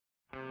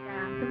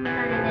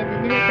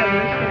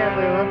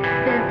있더라고요.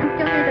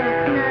 북경에도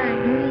그날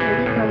눈이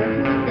내린 적은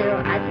있는데요.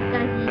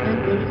 아직까지 눈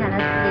내리지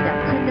않았습니다.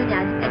 천둥이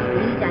아직까지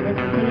내리지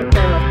않았으면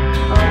되겠어요.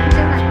 북경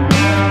같은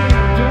경우에는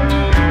눈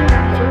하나가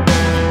얼굴에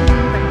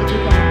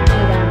만들지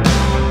않습니다.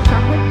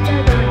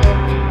 전부시라도 그냥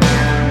눈이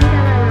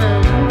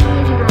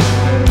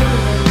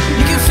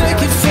You can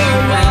fake it for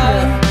a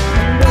while,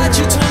 but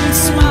you don't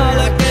smile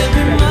like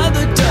every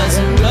mother does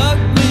an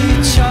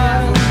ugly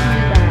child.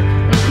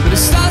 But it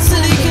starts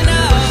leaking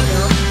out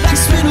like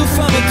spittle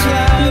from a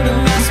cloud, a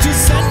mass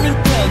resentment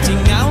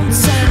pelting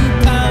ounce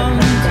and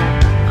pound.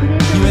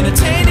 You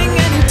entertaining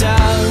any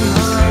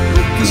doubts,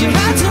 'cause you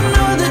had to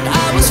know that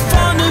I was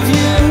fond of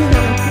you,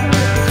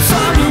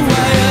 fond of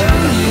why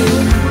you,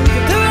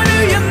 that I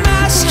knew your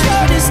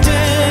mascot is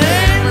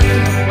dead.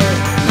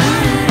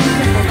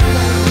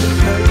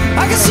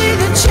 I could see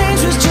the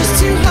change was just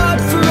too hard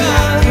for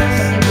us,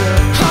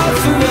 hard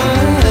for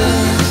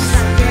us.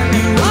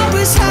 You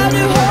always had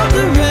to hold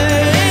the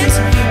reins.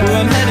 Where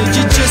I'm headed,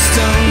 you just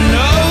don't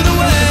know the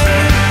way.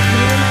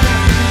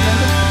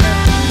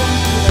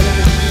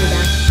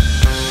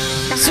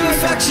 So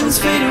affections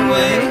fade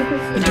away,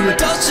 and do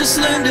adults just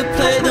learn to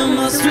play the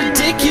most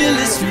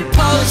ridiculous,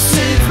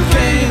 repulsive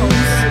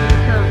games?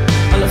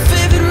 All our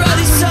favorite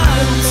ruddy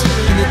sons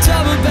and the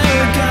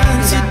double-barrel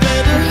guns. You'd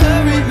better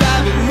hurry,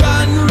 rabbit,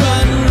 run,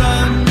 run,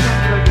 run.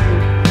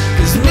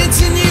 'Cause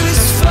meeting you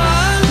is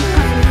fun,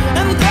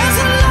 and there's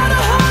a lot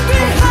of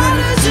hungry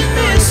hunters in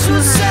this who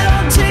set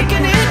on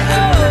taking it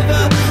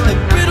over.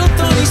 Like brittle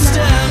thorny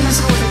stems,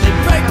 they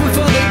break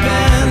before they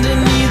bend,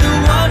 and neither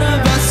one of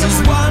us is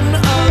one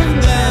of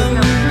them.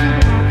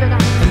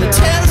 And the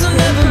tales will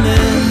never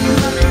mend,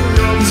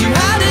 'cause you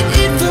had it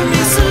in for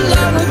me so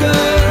long ago.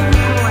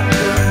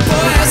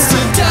 Boy, I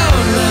still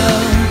don't know.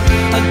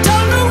 I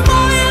don't know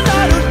why, and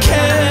I don't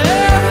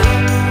care,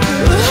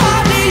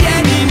 hardly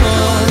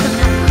anymore.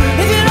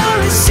 If you'd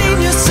only seen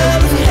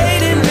yourself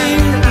hating me,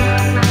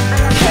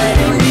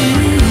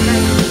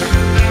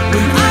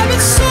 when I've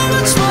been so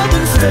much more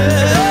than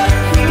fair.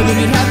 But then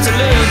you'd have to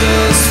lay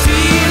those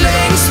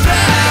feelings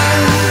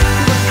bare.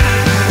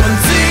 One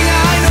thing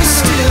I know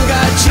still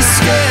got you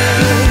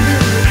scared.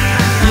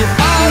 You're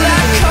all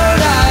that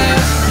cold eye,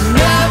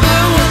 never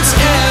once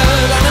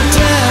aired on a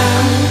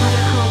dam.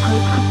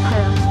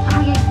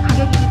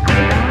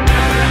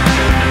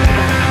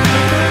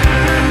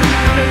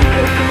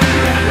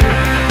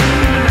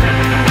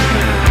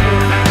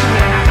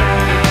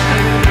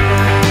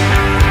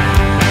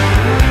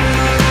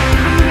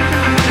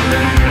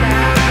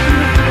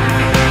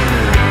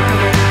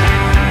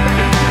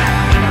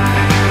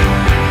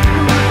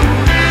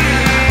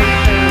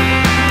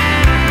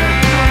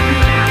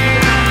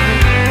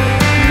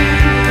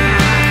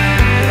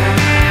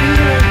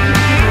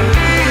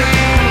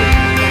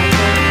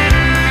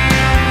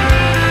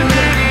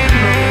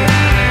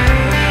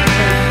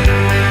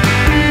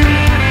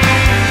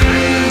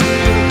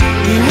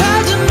 You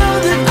had to know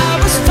that I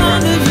was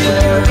fond of you,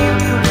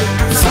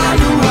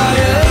 fond of why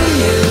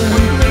you.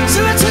 So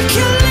I took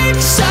your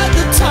leaps at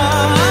the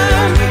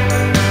time.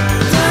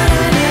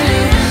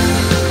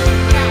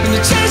 And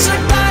a change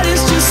like that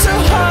is just so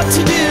hard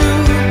to do,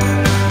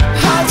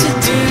 hard to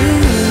do.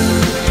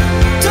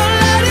 Don't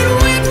let it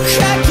whip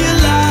crack your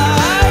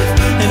life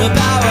in a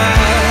bower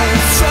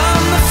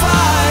from the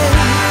fight.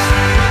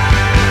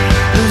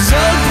 Those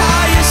old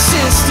pious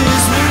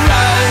sisters were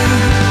right.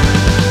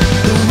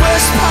 The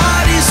worst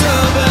part is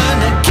over,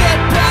 now get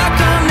back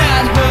on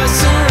that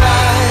horse and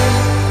ride.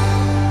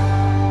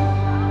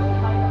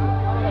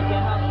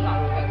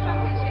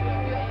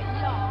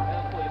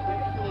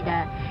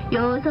 있습니다.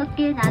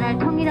 6개 나라를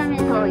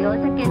통일하면서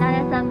 6개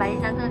나라 싸움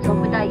만리장성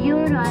전부 다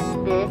유효로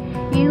하는데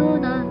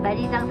유효는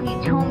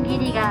만리장성의 총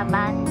길이가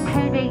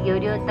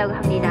 1800여리였다고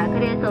합니다.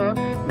 그래서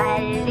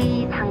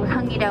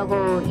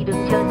만리장성이라고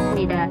이름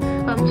지었습니다.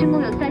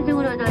 중국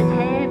역사적으로도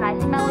제일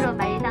마지막으로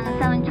만리장성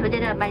싸운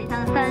조대라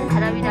만리장성 싸운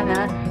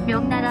사람이라면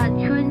명나라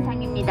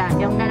주은상입니다.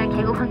 명나라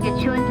개국황제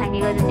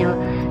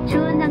주은상이거든요.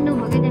 주은상도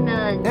보게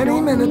되면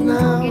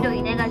경기로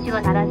인해 가지고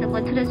나라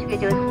정권 틀어주게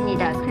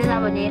되었습니다. 그러다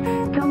보니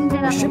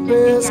경제가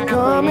발전되지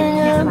않았고 이런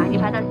지적을 많이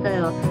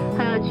받았어요.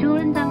 그리고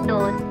주은상도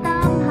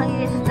싸움하기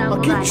위해서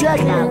싸운 거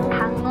아닙니다.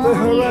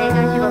 방어하기 위해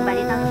가지고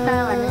만리장성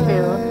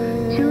싸워왔는데요.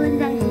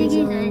 주은상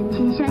시기는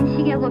진시황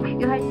시기하고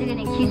비교할 적에는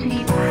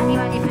기술이 많이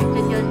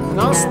발전되었습니다.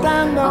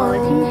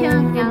 진시황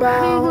그냥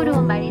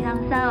흙으로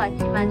만리장성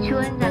싸워왔지만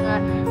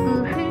주은상은 그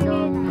흙에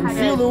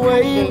살을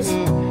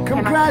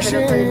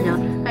대마시거든요.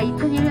 그러니까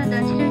 2001년도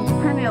 7월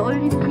 13일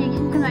올림픽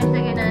신청할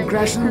적에는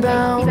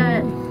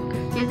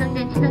예정된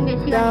지정된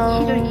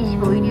시간이 7월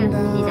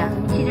 25일이었습니다.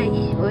 7월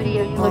 25일에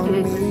열린 걸로 되어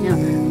있거든요.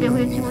 근데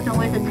우리 친구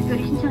동호회에서 특별히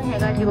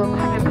신청해가지고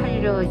 8월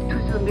 8일로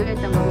투수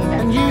밀렸던 겁니다.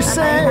 And you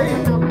say,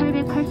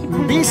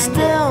 be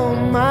still,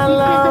 my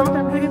love.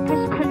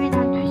 888m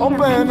한 2시간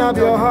Open up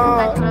your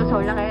heart. 걸어서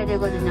올라가야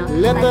되거든요.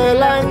 Let the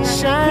light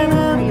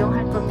shine.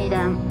 이용할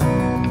겁니다.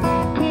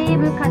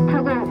 케이블카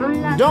타고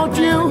올라가면 Don't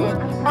you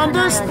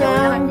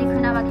understand?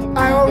 그나마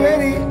I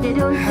already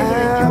내려올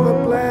have a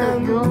적이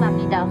plan. 좀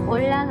위험합니다.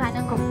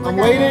 올라가는 것보다는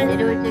waiting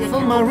내려올 적이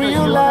for 조금 my 더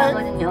real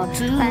위험하거든요. life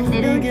to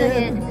내려올 적에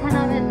begin.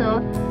 등산하면서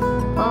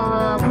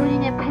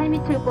본인의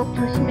팔밑을 꼭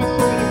조심하셔야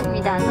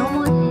되겠습니다.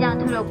 넘어지지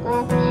않도록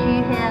꼭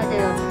주의해야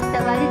돼요.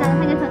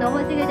 마리상상에서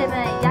넘어지게 되면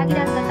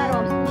약이라는 건 따로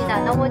없습니다.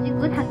 넘어진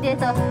그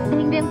상태에서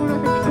뱅뱅 굴러서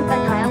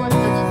밑에까지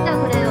가야거든요. 진짜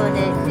그래요.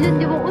 네.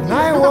 이런데 뭐 어떻게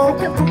누가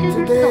받쳐줄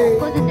수도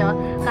없거든요.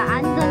 그러니까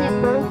안전에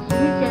꼭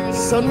주의해야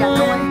되겠습니다.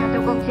 넘어지셔서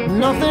꼭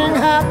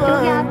주의해주시고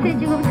여기 앞에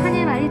지금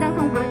산의 마리상성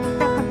보이기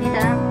시작합니다.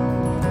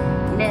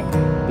 네.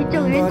 이쪽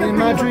왼쪽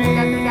산이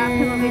보입니다. 그게 앞에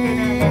보게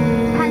되면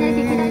산을 이렇게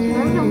계단식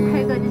모형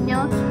팔거든요.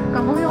 그러니까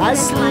모형을 I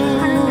이렇게 slew 많이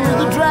파는데요.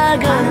 the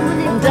dragon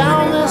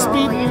down this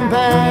beaten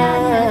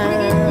path.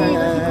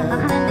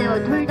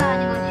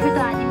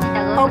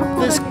 Up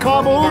this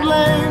cobbled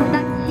lane,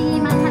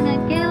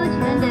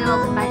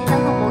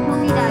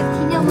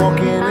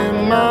 walking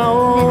in my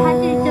own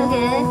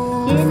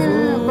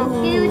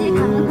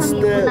footsteps once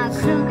again.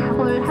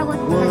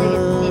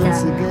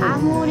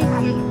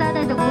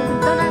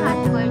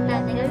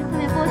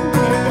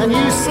 And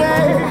you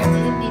say,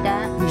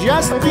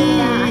 just be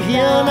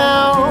here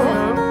now,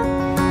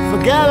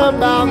 forget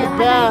about the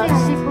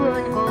past.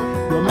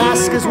 Your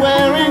mask is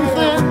wearing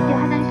thin.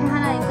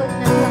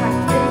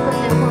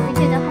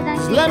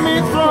 Let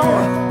me throw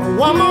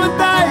one more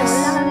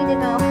dice. I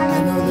know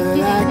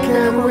that I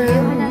can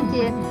win.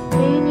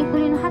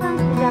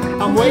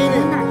 I'm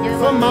waiting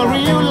for my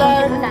real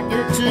life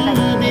to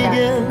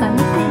begin.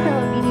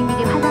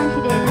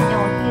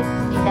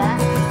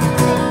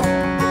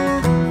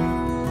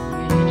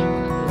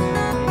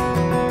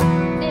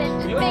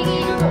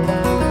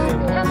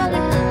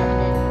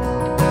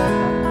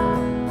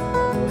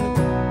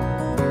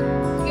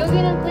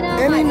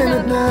 Any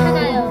minute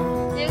now.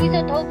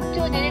 여기서 더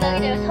북쪽으로 내려가게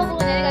되면 서부로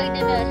내려가게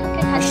되면 석회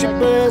The 다시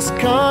ship is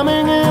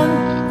coming in.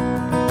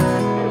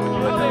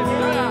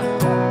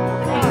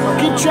 I'll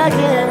keep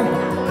checking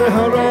the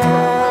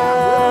horizon.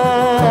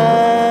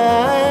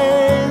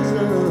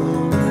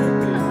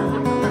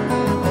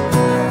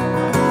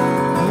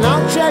 And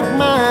I'll check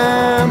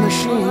my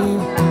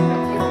machine.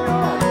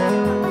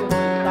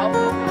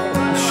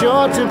 It's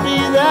sure to be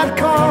that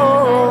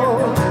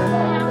cold.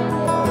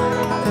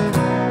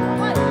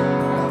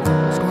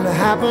 It's gonna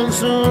happen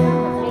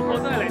soon.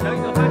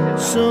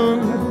 Soon,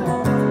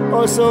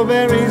 oh so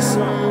very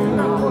soon.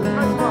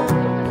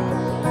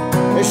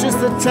 It's just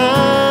the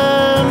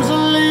times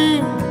are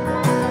lean.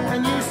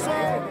 And you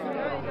say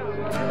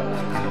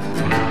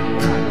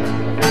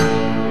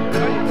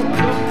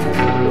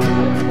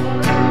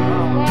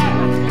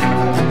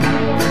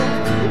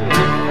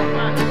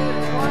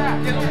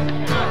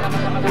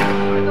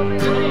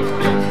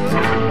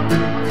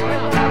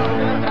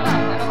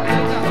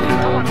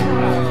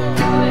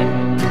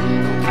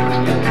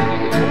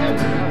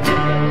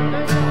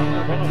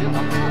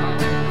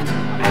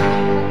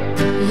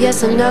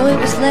yes, I know it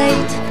was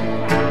late.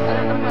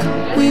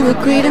 We were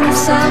greeting the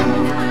sun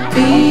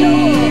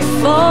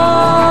before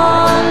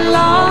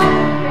long.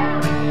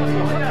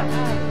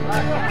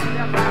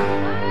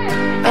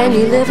 And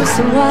you live with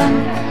someone,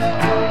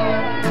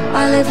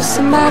 I live with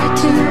somebody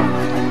too.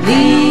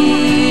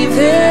 Leave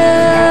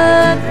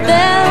it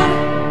there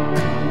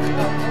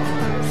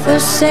for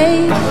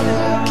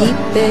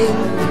safekeeping.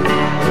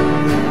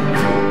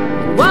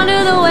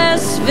 Wander the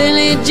West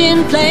Village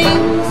in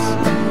flames.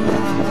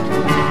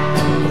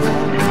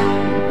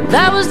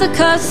 That was the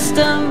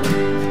custom,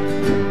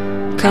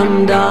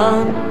 come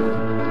dawn.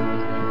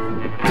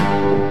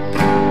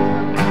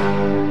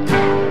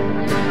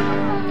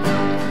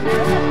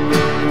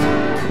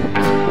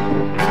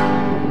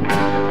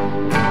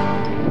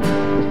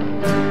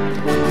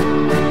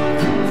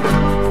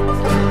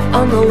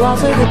 On the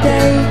walls of the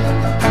day,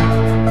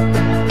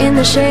 in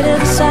the shade of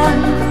the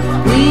sun,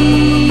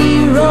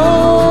 we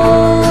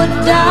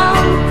rode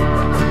down.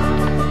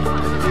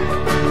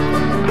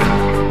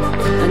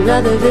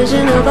 Another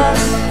vision of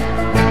us,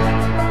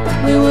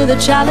 we were the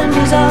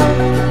challengers of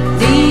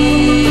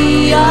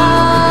the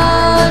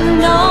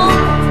unknown.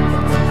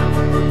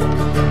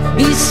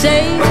 Be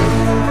safe,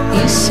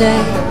 you say.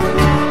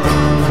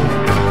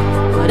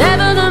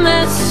 Whatever the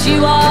mess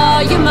you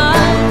are, you're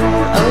mine.